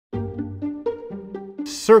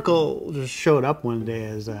Circle just showed up one day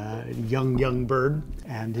as a young bird,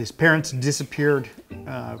 and his parents disappeared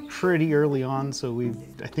pretty early on, so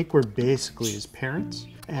I think we're basically his parents.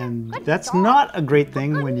 And that's not a great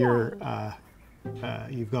thing when you've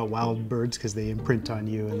got wild birds, because they imprint on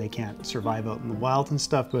you and they can't survive out in the wild and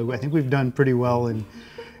stuff, but I think we've done pretty well in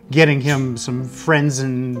getting him some friends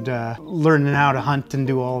and learning how to hunt and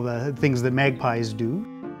do all the things that magpies do.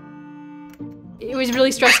 It was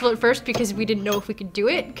really stressful at first because we didn't know if we could do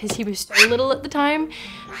it because he was so little at the time,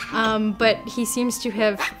 but he seems to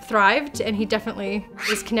have thrived, and he definitely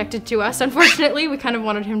is connected to us. Unfortunately, we kind of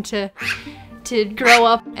wanted him to grow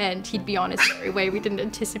up and he'd be on his merry way. We didn't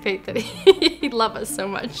anticipate that he'd love us so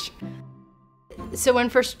much. So when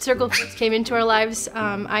Circle first came into our lives,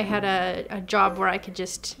 I had a job where I could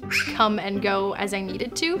just come and go as I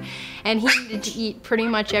needed to, and he needed to eat pretty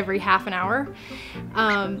much every half an hour.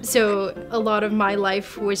 So a lot of my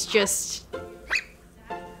life was just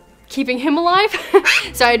keeping him alive.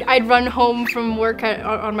 So I'd run home from work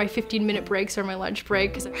on my 15-minute breaks or my lunch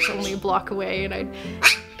break, because I was only a block away, and I'd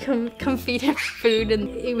come feed him food. And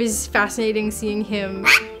it was fascinating seeing him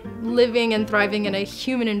living and thriving in a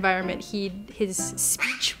human environment. His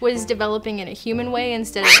speech was developing in a human way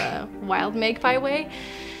instead of a wild magpie way.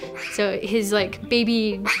 So his like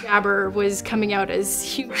baby jabber was coming out as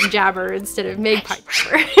human jabber instead of magpie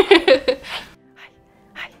jabber.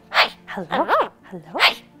 Hi. Hello.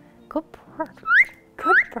 Hi. Good bird.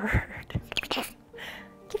 Good bird.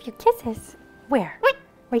 Give you kisses. Where?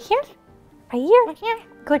 Right here? Right here?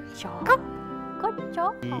 Good job. Good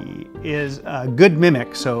job. He is a good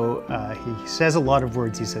mimic, so he says a lot of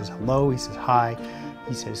words. He says hello, he says hi,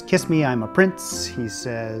 he says kiss me, I'm a prince. He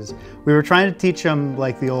says, we were trying to teach him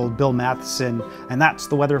like the old Bill Matheson, and that's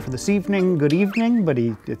the weather for this evening, good evening, but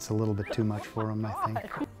it's a little bit too much for him, I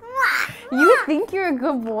think. You think you're a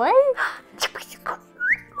good boy?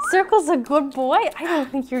 Circle's a good boy? I don't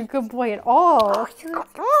think you're a good boy at all.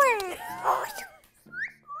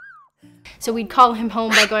 So we'd call him home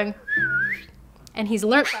by going, and he's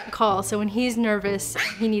learnt that call, so when he's nervous,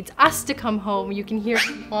 he needs us to come home, you can hear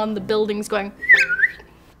him on the buildings going.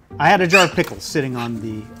 I had a jar of pickles sitting on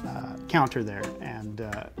the counter there, and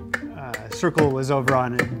Circle was over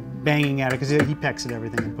on it, banging at it, because he pecks at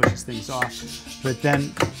everything and pushes things off. But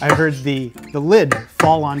then I heard the lid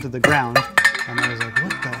fall onto the ground, and I was like,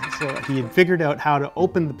 what the? So he had figured out how to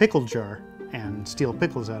open the pickle jar and steal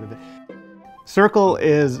pickles out of it. Circle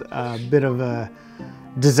is a bit of a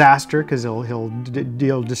disaster, because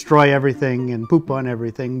he'll destroy everything and poop on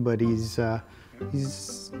everything, but he's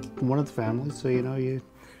one of the family, so you know, you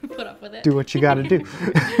put up with it. Do what you gotta do.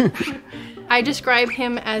 I describe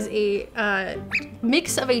him as a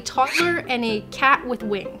mix of a toddler and a cat with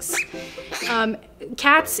wings.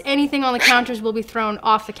 Cats, anything on the counters will be thrown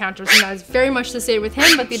off the counters, and that is very much the same with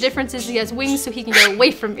him, but the difference is he has wings so he can get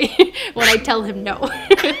away from me when I tell him no.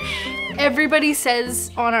 Everybody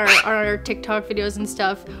says on our TikTok videos and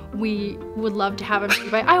stuff, we would love to have a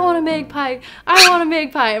magpie. I want a magpie, I want a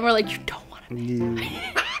magpie, and we're like, you don't want a magpie.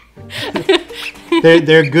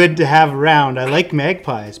 They're good to have around. I like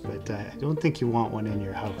magpies, but I don't think you want one in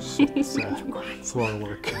your house. It's a lot of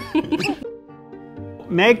work.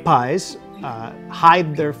 Magpies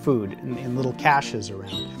hide their food in little caches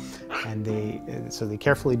around, and so they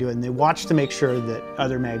carefully do it, and they watch to make sure that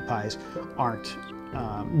other magpies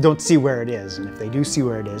don't see where it is, and if they do see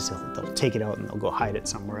where it is, they'll take it out and they'll go hide it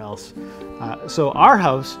somewhere else. So our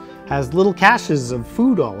house has little caches of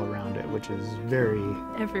food all around it, which is very...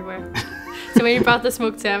 everywhere. So when you brought the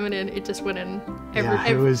smoked salmon in, it just went in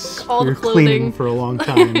it was, all we the were clothing, cleaning for a long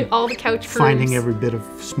time. all the couch proofs. Finding every bit of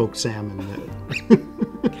smoked salmon.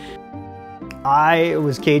 I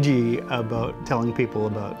was cagey about telling people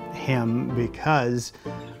about him because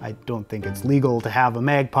I don't think it's legal to have a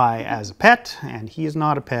magpie as a pet, and he is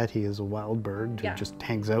not a pet, he is a wild bird who just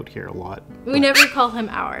hangs out here a lot. We never call him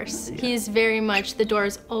ours. Yeah. He is very much, the door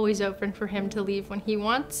is always open for him to leave when he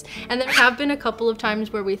wants. And there have been a couple of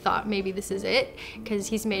times where we thought maybe this is it, because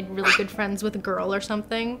he's made really good friends with a girl or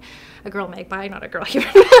something. A girl magpie, not a girl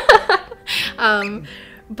human.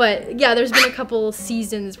 But yeah, there's been a couple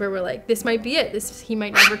seasons where we're like, this might be it. He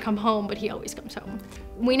might never come home, but he always comes home.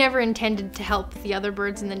 We never intended to help the other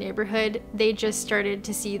birds in the neighborhood. They just started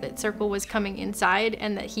to see that Circle was coming inside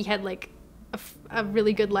and that he had like a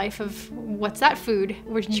really good life of, what's that food?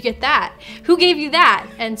 Where did you get that? Who gave you that?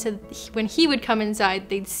 And so when he would come inside,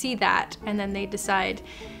 they'd see that and then they'd decide,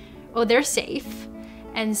 oh, they're safe.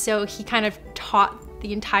 And so he kind of taught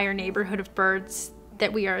the entire neighborhood of birds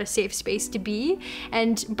that we are a safe space to be.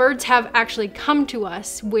 And birds have actually come to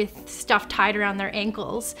us with stuff tied around their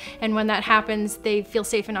ankles. And when that happens, they feel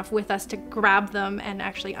safe enough with us to grab them and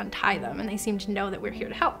actually untie them. And they seem to know that we're here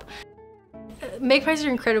to help. Magpies are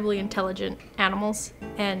incredibly intelligent animals,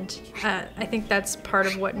 and I think that's part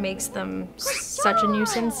of what makes them such a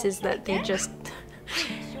nuisance, is that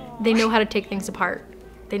they know how to take things apart.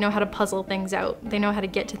 They know how to puzzle things out. They know how to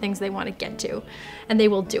get to things they want to get to, and they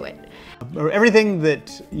will do it. Everything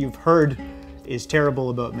that you've heard is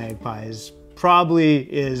terrible about magpies probably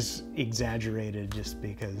is exaggerated, just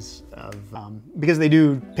because of because they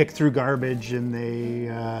do pick through garbage and they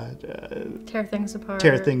Tear things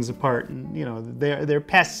apart. And you know, they're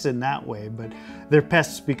pests in that way, but they're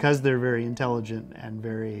pests because they're very intelligent and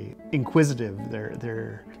very inquisitive.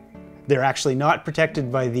 They're actually not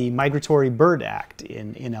protected by the Migratory Bird Act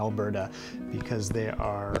in Alberta, because they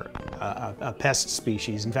are a pest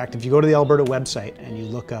species. In fact, if you go to the Alberta website and you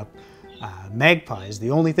look up magpies,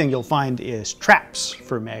 the only thing you'll find is traps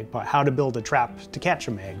for magpie, how to build a trap to catch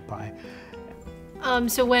a magpie.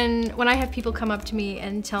 So when I have people come up to me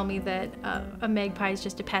and tell me that a magpie is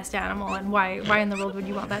just a pest animal, and why in the world would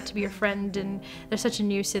you want that to be your friend, and they're such a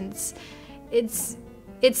nuisance, it's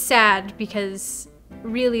sad, because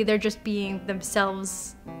really they're just being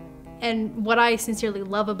themselves. And what I sincerely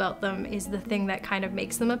love about them is the thing that kind of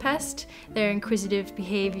makes them a pest: their inquisitive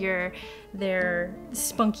behavior, their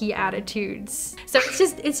spunky attitudes. So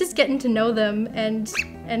it's just getting to know them and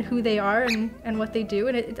who they are and what they do,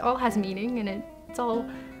 and it all has meaning, and it's all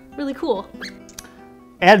really cool.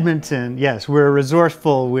 Edmonton, yes, we're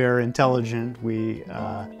resourceful, we're intelligent,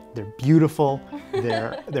 they're beautiful,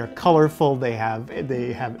 they're colorful, they have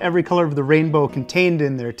every color of the rainbow contained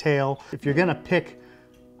in their tail. If you're gonna pick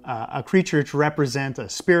a creature to represent a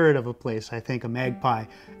spirit of a place, I think a magpie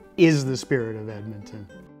is the spirit of Edmonton.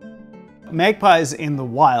 Magpies in the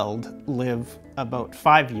wild live about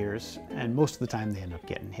 5 years, and most of the time they end up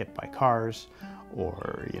getting hit by cars,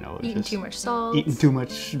 or eating too much salt, eating too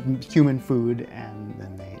much human food, and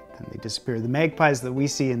then they disappear. The magpies that we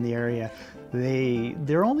see in the area,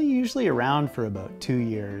 they're only usually around for about 2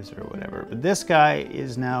 years or whatever. But this guy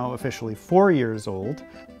is now officially 4 years old.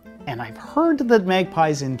 And I've heard that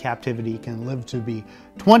magpies in captivity can live to be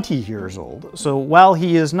 20 years old. So while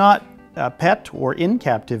he is not a pet or in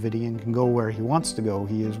captivity and can go where he wants to go,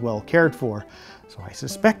 he is well cared for. So I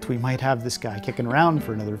suspect we might have this guy kicking around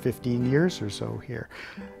for another 15 years or so here.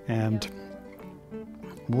 And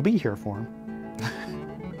we'll be here for him.